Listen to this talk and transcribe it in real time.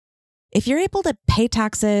If you're able to pay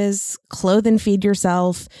taxes, clothe and feed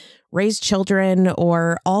yourself, raise children,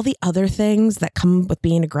 or all the other things that come with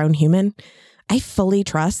being a grown human, I fully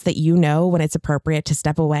trust that you know when it's appropriate to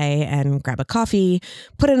step away and grab a coffee,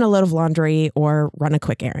 put in a load of laundry, or run a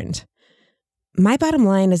quick errand. My bottom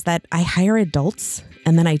line is that I hire adults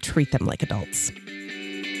and then I treat them like adults.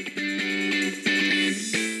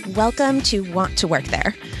 Welcome to Want to Work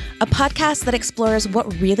There, a podcast that explores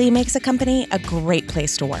what really makes a company a great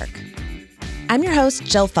place to work. I'm your host,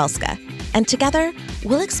 Jill Felska, and together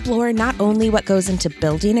we'll explore not only what goes into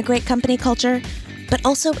building a great company culture, but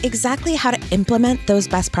also exactly how to implement those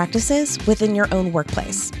best practices within your own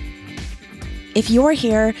workplace. If you're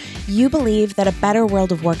here, you believe that a better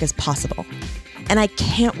world of work is possible, and I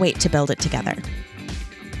can't wait to build it together.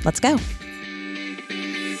 Let's go.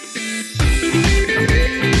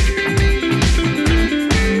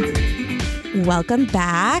 Welcome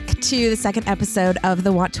back to the second episode of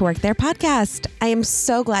the Want to Work There podcast. I am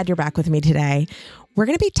so glad you're back with me today. We're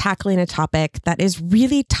going to be tackling a topic that is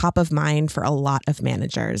really top of mind for a lot of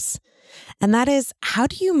managers. And that is, how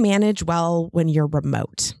do you manage well when you're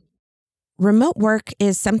remote? Remote work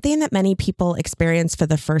is something that many people experience for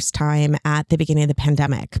the first time at the beginning of the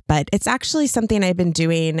pandemic, but it's actually something I've been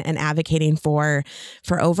doing and advocating for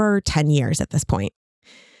over 10 years at this point.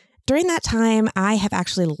 During that time, I have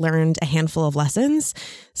actually learned a handful of lessons,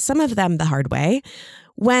 some of them the hard way,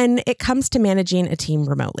 when it comes to managing a team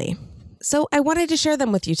remotely. So I wanted to share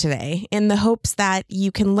them with you today in the hopes that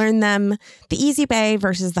you can learn them the easy way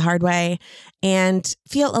versus the hard way and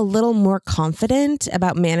feel a little more confident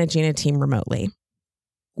about managing a team remotely.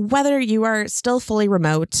 Whether you are still fully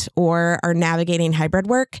remote or are navigating hybrid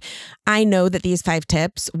work, I know that these 5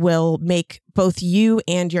 tips will make both you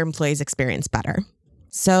and your employees' experience better.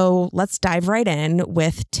 So let's dive right in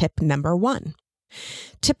with tip number 1.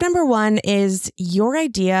 Tip number 1 is your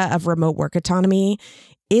idea of remote work autonomy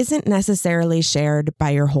isn't necessarily shared by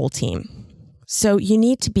your whole team. So you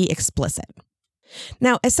need to be explicit.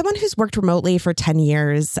 Now, as someone who's worked remotely for 10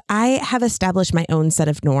 years, I have established my own set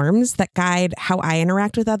of norms that guide how I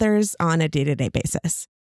interact with others on a day-to-day basis.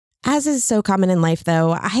 As is so common in life,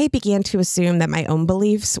 though, I began to assume that my own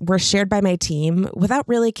beliefs were shared by my team without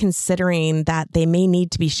really considering that they may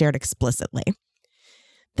need to be shared explicitly.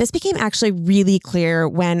 This became actually really clear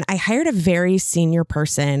when I hired a very senior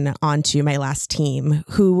person onto my last team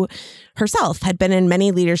who herself had been in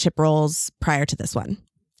many leadership roles prior to this one.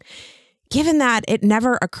 Given that, it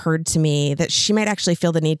never occurred to me that she might actually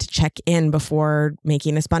feel the need to check in before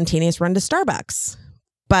making a spontaneous run to Starbucks.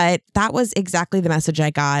 But that was exactly the message I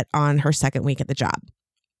got on her second week at the job.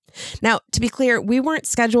 Now, to be clear, we weren't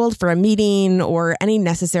scheduled for a meeting or any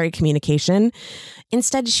necessary communication.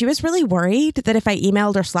 Instead, she was really worried that if I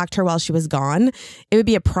emailed or Slacked her while she was gone, it would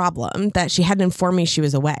be a problem that she hadn't informed me she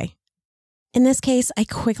was away. In this case, I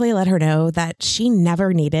quickly let her know that she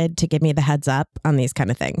never needed to give me the heads up on these kind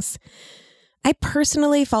of things. I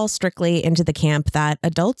personally fall strictly into the camp that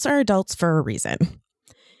adults are adults for a reason.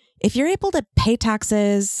 If you're able to pay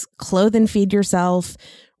taxes, clothe and feed yourself,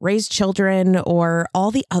 raise children, or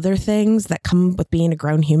all the other things that come with being a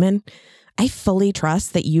grown human, I fully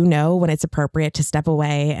trust that you know when it's appropriate to step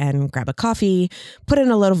away and grab a coffee, put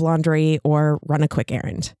in a load of laundry, or run a quick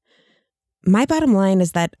errand. My bottom line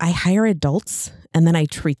is that I hire adults and then I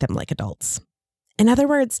treat them like adults. In other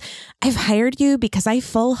words, I've hired you because I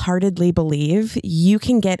full-heartedly believe you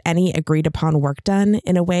can get any agreed upon work done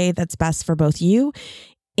in a way that's best for both you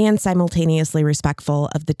and simultaneously respectful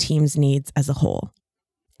of the team's needs as a whole.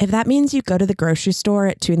 If that means you go to the grocery store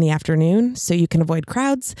at 2 p.m. so you can avoid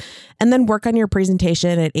crowds, and then work on your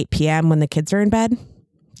presentation at 8 p.m. when the kids are in bed,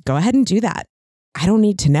 go ahead and do that. I don't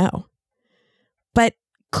need to know. But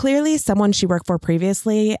clearly someone she worked for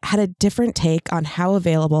previously had a different take on how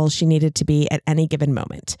available she needed to be at any given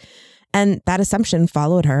moment. And that assumption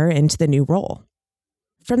followed her into the new role.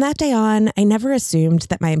 From that day on, I never assumed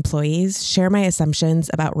that my employees share my assumptions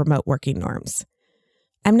about remote working norms.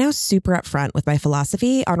 I'm now super upfront with my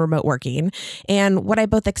philosophy on remote working and what I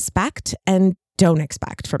both expect and don't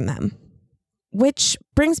expect from them. Which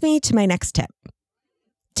brings me to my next tip.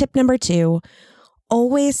 Tip number 2,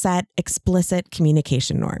 always set explicit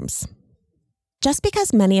communication norms. Just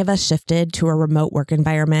because many of us shifted to a remote work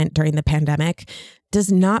environment during the pandemic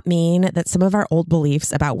does not mean that some of our old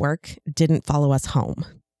beliefs about work didn't follow us home.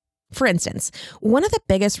 For instance, one of the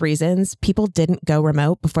biggest reasons people didn't go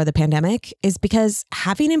remote before the pandemic is because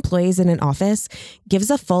having employees in an office gives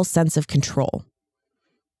a full sense of control.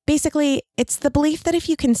 Basically, it's the belief that if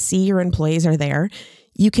you can see your employees are there,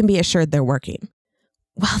 you can be assured they're working.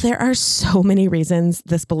 While there are so many reasons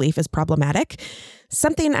this belief is problematic,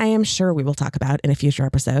 something I am sure we will talk about in a future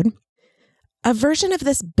episode, A version of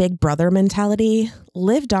this big brother mentality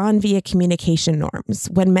lived on via communication norms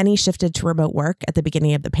when many shifted to remote work at the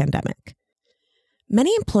beginning of the pandemic.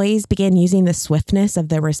 Many employees began using the swiftness of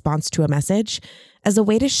their response to a message as a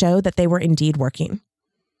way to show that they were indeed working.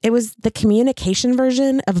 It was the communication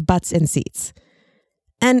version of butts in seats.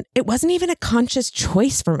 And it wasn't even a conscious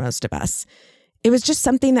choice for most of us. It was just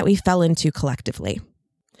something that we fell into collectively.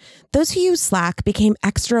 Those who use Slack became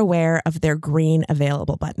extra aware of their green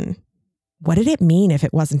available button. What did it mean if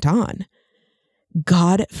it wasn't on?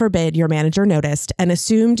 God forbid your manager noticed and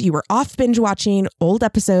assumed you were off binge watching old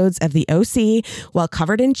episodes of The OC while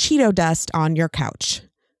covered in Cheeto dust on your couch.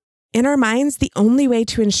 In our minds, the only way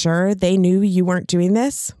to ensure they knew you weren't doing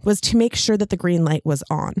this was to make sure that the green light was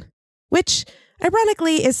on, which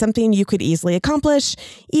ironically is something you could easily accomplish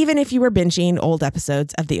even if you were binging old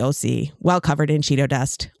episodes of The OC while covered in Cheeto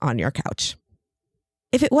dust on your couch.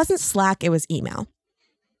 If it wasn't Slack, it was email.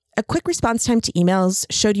 A quick response time to emails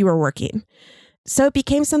showed you were working, so it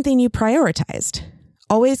became something you prioritized,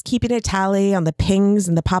 always keeping a tally on the pings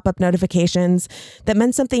and the pop-up notifications that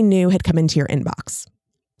meant something new had come into your inbox.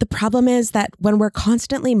 The problem is that when we're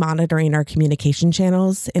constantly monitoring our communication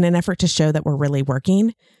channels in an effort to show that we're really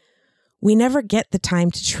working, we never get the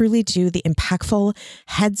time to truly do the impactful,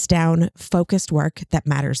 heads-down, focused work that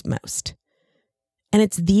matters most. And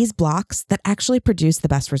it's these blocks that actually produce the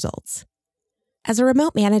best results. As a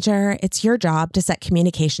remote manager, it's your job to set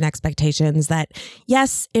communication expectations that,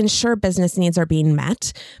 yes, ensure business needs are being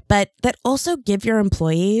met, but that also give your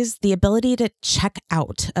employees the ability to check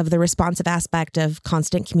out of the responsive aspect of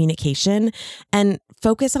constant communication and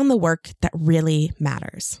focus on the work that really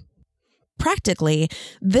matters. Practically,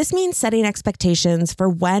 this means setting expectations for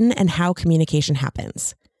when and how communication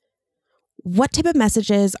happens. What type of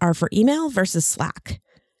messages are for email versus Slack?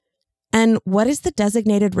 And what is the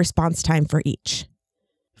designated response time for each?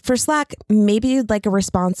 For Slack, maybe you'd like a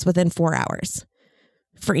response within 4 hours.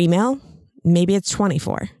 For email, maybe it's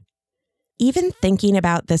 24. Even thinking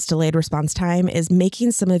about this delayed response time is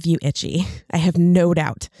making some of you itchy, I have no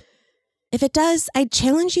doubt. If it does, I'd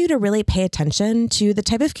challenge you to really pay attention to the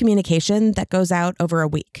type of communication that goes out over a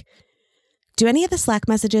week. Do any of the Slack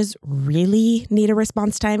messages really need a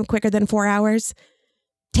response time quicker than 4 hours?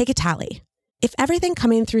 Take a tally. If everything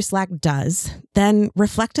coming through Slack does, then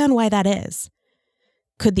reflect on why that is.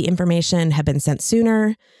 Could the information have been sent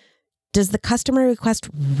sooner? Does the customer request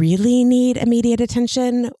really need immediate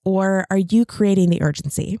attention, or are you creating the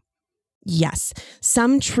urgency? Yes,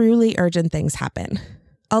 some truly urgent things happen.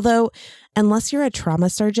 Although, unless you're a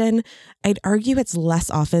trauma surgeon, I'd argue it's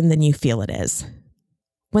less often than you feel it is.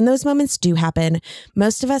 When those moments do happen,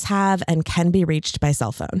 most of us have and can be reached by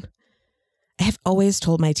cell phone. I have always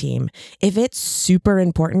told my team, if it's super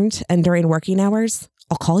important and during working hours,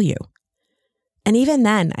 I'll call you. And even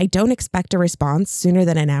then, I don't expect a response sooner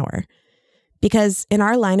than an hour. Because in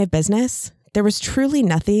our line of business, there was truly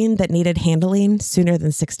nothing that needed handling sooner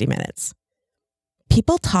than 60 minutes.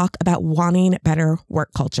 People talk about wanting better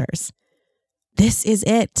work cultures. This is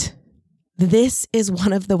it. This is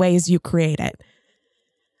one of the ways you create it.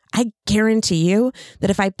 I guarantee you that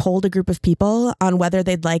if I polled a group of people on whether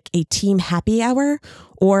they'd like a team happy hour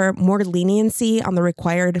or more leniency on the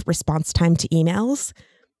required response time to emails,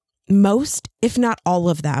 most, if not all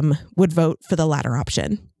of them, would vote for the latter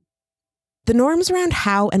option. The norms around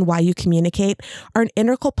how and why you communicate are an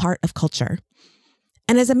integral part of culture.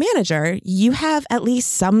 And as a manager, you have at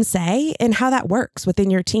least some say in how that works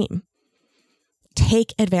within your team.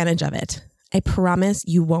 Take advantage of it. I promise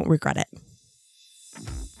you won't regret it.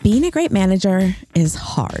 Being a great manager is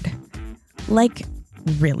hard. Like,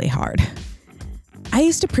 really hard. I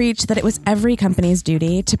used to preach that it was every company's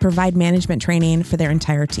duty to provide management training for their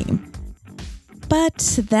entire team.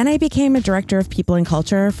 But then I became a director of people and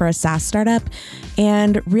culture for a SaaS startup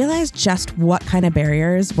and realized just what kind of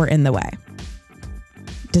barriers were in the way.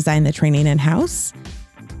 Design the training in-house?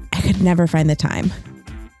 I could never find the time.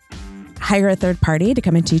 Hire a third party to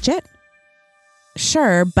come and teach it?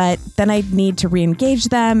 Sure, but then I'd need to re-engage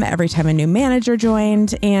them every time a new manager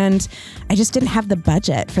joined, and I just didn't have the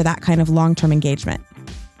budget for that kind of long-term engagement.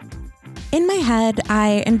 In my head,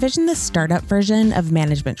 I envisioned the startup version of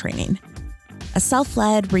management training, a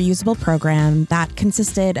self-led, reusable program that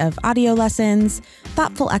consisted of audio lessons,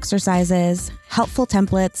 thoughtful exercises, helpful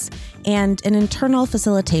templates, and an internal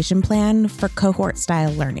facilitation plan for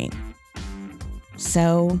cohort-style learning.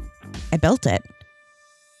 So I built it.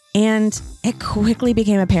 And it quickly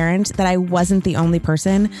became apparent that I wasn't the only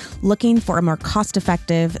person looking for a more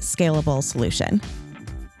cost-effective, scalable solution.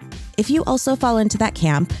 If you also fall into that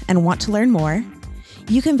camp and want to learn more,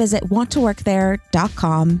 you can visit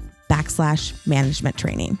wanttoworkthere.com/management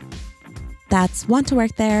training. That's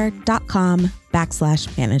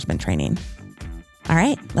wanttoworkthere.com/management training. All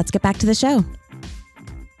right, let's get back to the show.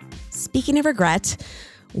 Speaking of regret,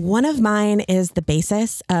 one of mine is the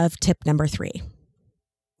basis of tip number 3.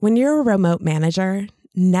 When you're a remote manager,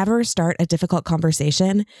 never start a difficult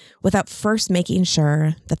conversation without first making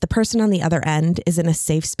sure that the person on the other end is in a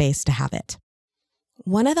safe space to have it.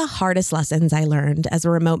 One of the hardest lessons I learned as a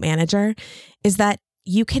remote manager is that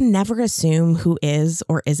you can never assume who is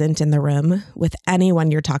or isn't in the room with anyone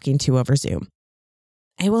you're talking to over Zoom.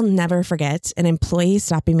 I will never forget an employee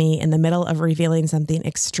stopping me in the middle of revealing something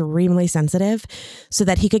extremely sensitive so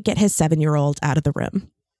that he could get his 7-year-old out of the room.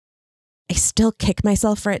 I still kick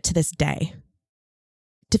myself for it to this day.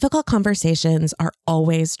 Difficult conversations are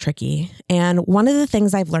always tricky, and one of the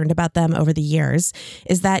things I've learned about them over the years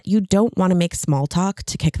is that you don't want to make small talk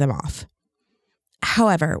to kick them off.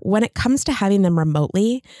 However, when it comes to having them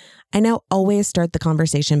remotely, I now always start the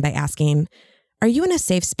conversation by asking, are you in a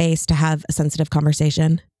safe space to have a sensitive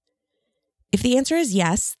conversation? If the answer is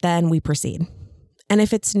yes, then we proceed. And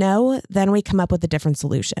if it's no, then we come up with a different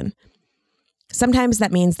solution. Sometimes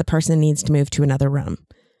that means the person needs to move to another room.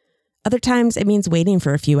 Other times it means waiting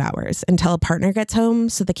for a few hours until a partner gets home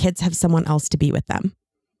so the kids have someone else to be with them.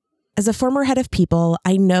 As a former head of people,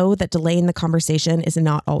 I know that delaying the conversation is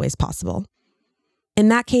not always possible. In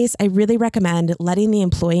that case, I really recommend letting the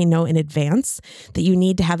employee know in advance that you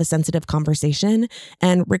need to have a sensitive conversation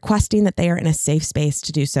and requesting that they are in a safe space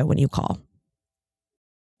to do so when you call.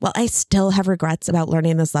 While I still have regrets about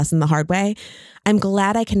learning this lesson the hard way, I'm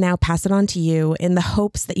glad I can now pass it on to you in the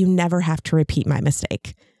hopes that you never have to repeat my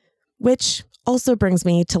mistake. Which also brings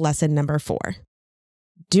me to lesson number 4.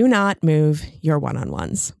 Do not move your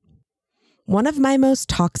one-on-ones. One of my most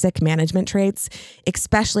toxic management traits,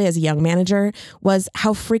 especially as a young manager, was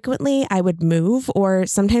how frequently I would move or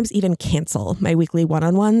sometimes even cancel my weekly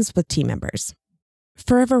one-on-ones with team members.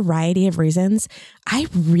 For a variety of reasons, I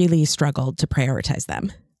really struggled to prioritize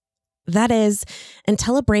them. That is,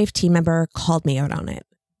 until a brave team member called me out on it.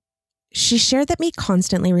 She shared that me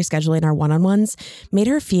constantly rescheduling our one-on-ones made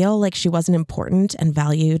her feel like she wasn't important and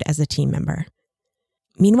valued as a team member.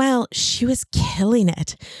 Meanwhile, she was killing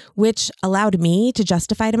it, which allowed me to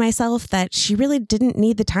justify to myself that she really didn't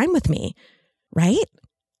need the time with me, right?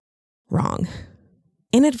 Wrong.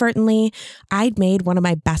 Inadvertently, I'd made one of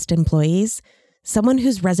my best employees, someone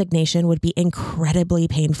whose resignation would be incredibly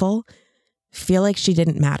painful, feel like she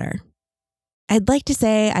didn't matter. I'd like to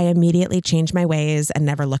say I immediately changed my ways and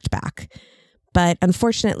never looked back. But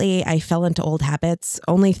unfortunately, I fell into old habits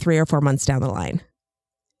only 3 or 4 months down the line.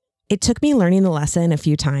 It took me learning the lesson a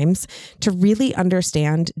few times to really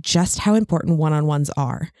understand just how important one-on-ones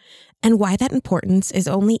are and why that importance is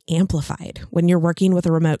only amplified when you're working with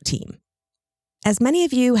a remote team. As many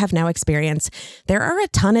of you have now experienced, there are a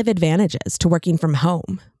ton of advantages to working from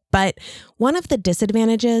home. But one of the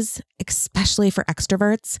disadvantages, especially for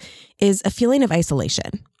extroverts, is a feeling of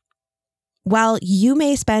isolation. While you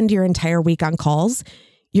may spend your entire week on calls,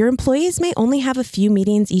 your employees may only have a few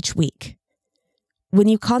meetings each week. When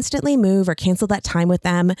you constantly move or cancel that time with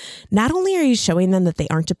them, not only are you showing them that they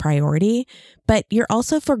aren't a priority, but you're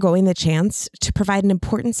also foregoing the chance to provide an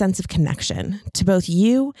important sense of connection to both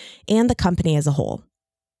you and the company as a whole.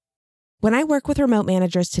 When I work with remote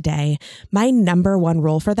managers today, my number one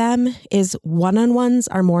rule for them is one-on-ones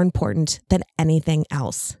are more important than anything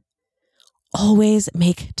else. Always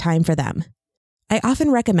make time for them. I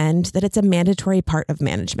often recommend that it's a mandatory part of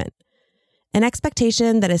management. An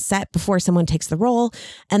expectation that is set before someone takes the role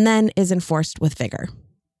and then is enforced with vigor.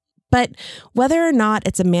 But whether or not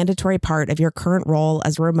it's a mandatory part of your current role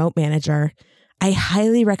as a remote manager, I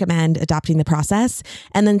highly recommend adopting the process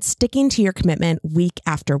and then sticking to your commitment week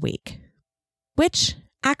after week. Which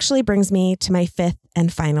actually brings me to my 5th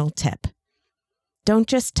and final tip. Don't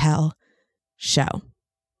just tell, show.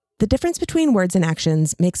 The difference between words and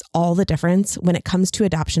actions makes all the difference when it comes to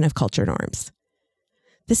adoption of culture norms.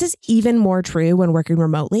 This is even more true when working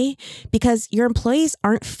remotely because your employees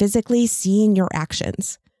aren't physically seeing your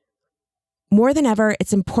actions. More than ever,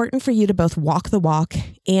 it's important for you to both walk the walk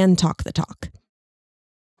and talk the talk.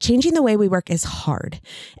 Changing the way we work is hard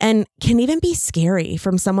and can even be scary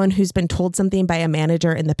from someone who's been told something by a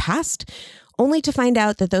manager in the past, only to find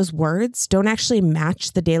out that those words don't actually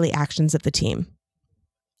match the daily actions of the team.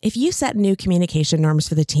 If you set new communication norms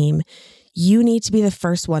for the team, you need to be the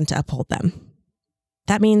first one to uphold them.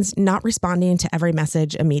 That means not responding to every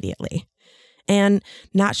message immediately and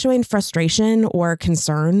not showing frustration or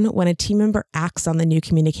concern when a team member acts on the new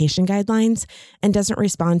communication guidelines and doesn't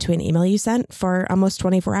respond to an email you sent for almost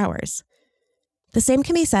 24 hours. The same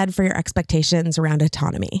can be said for your expectations around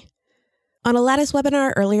autonomy. On a Lattice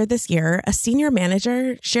webinar earlier this year, a senior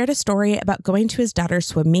manager shared a story about going to his daughter's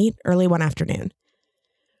swim meet early one afternoon.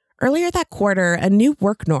 Earlier that quarter, a new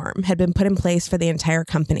work norm had been put in place for the entire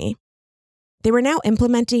company. They were now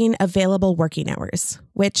implementing available working hours,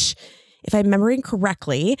 which, if I'm remembering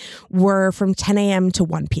correctly, were from 10 a.m. to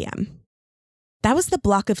 1 p.m. That was the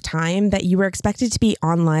block of time that you were expected to be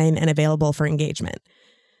online and available for engagement.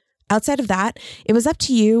 Outside of that, it was up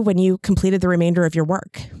to you when you completed the remainder of your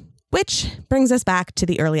work, which brings us back to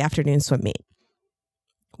the early afternoon swim meet.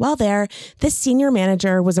 While there, this senior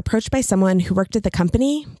manager was approached by someone who worked at the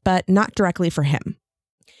company, but not directly for him.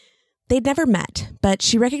 They'd never met, but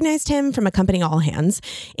she recognized him from a company all hands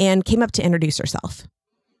and came up to introduce herself.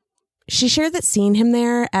 She shared that seeing him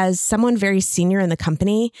there as someone very senior in the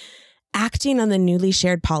company, acting on the newly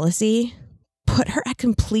shared policy, put her at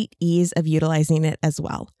complete ease of utilizing it as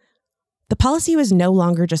well. The policy was no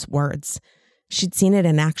longer just words. She'd seen it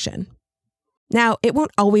in action. Now, it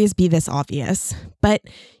won't always be this obvious, but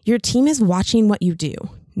your team is watching what you do,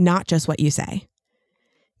 not just what you say.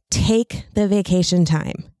 Take the vacation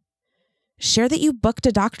time. Share that you booked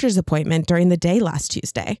a doctor's appointment during the day last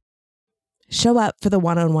Tuesday. Show up for the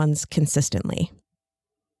one-on-ones consistently.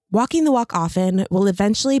 Walking the walk often will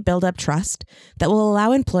eventually build up trust that will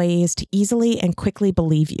allow employees to easily and quickly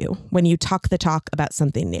believe you when you talk the talk about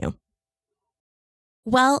something new.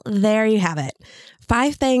 Well, there you have it.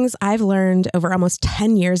 5 things I've learned over almost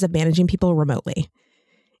 10 years of managing people remotely.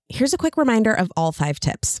 Here's a quick reminder of all 5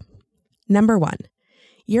 tips. Number 1,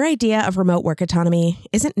 your idea of remote work autonomy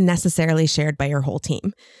isn't necessarily shared by your whole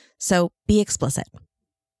team, so be explicit.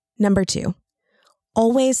 Number 2,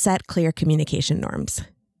 always set clear communication norms.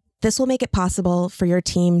 This will make it possible for your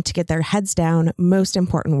team to get their heads down, most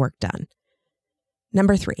important work done.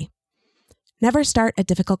 Number 3, never start a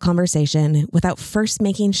difficult conversation without first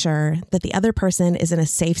making sure that the other person is in a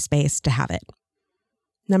safe space to have it.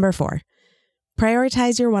 Number 4,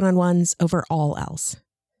 prioritize your one-on-ones over all else.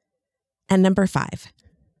 And number 5,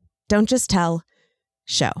 don't just tell,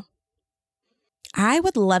 show. I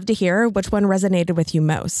would love to hear which one resonated with you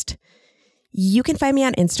most. You can find me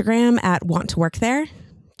on Instagram at WantToWorkThere.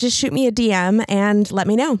 Just shoot me a DM and let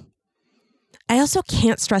me know. I also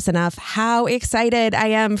can't stress enough how excited I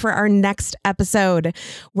am for our next episode,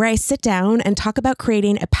 where I sit down and talk about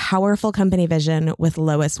creating a powerful company vision with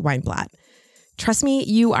Lois Weinblatt. Trust me,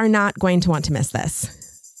 you are not going to want to miss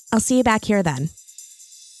this. I'll see you back here then.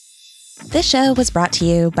 This show was brought to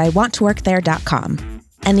you by WantToWorkThere.com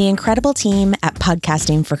and the incredible team at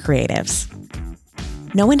Podcasting for Creatives.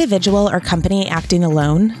 No individual or company acting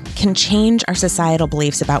alone can change our societal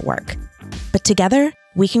beliefs about work, but together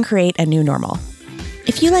we can create a new normal.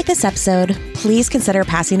 If you like this episode, please consider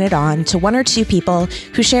passing it on to 1 or 2 people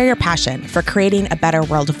who share your passion for creating a better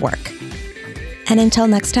world of work. And until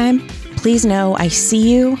next time, please know I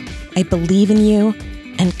see you, I believe in you,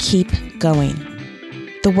 and keep going.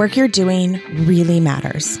 The work you're doing really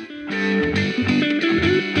matters.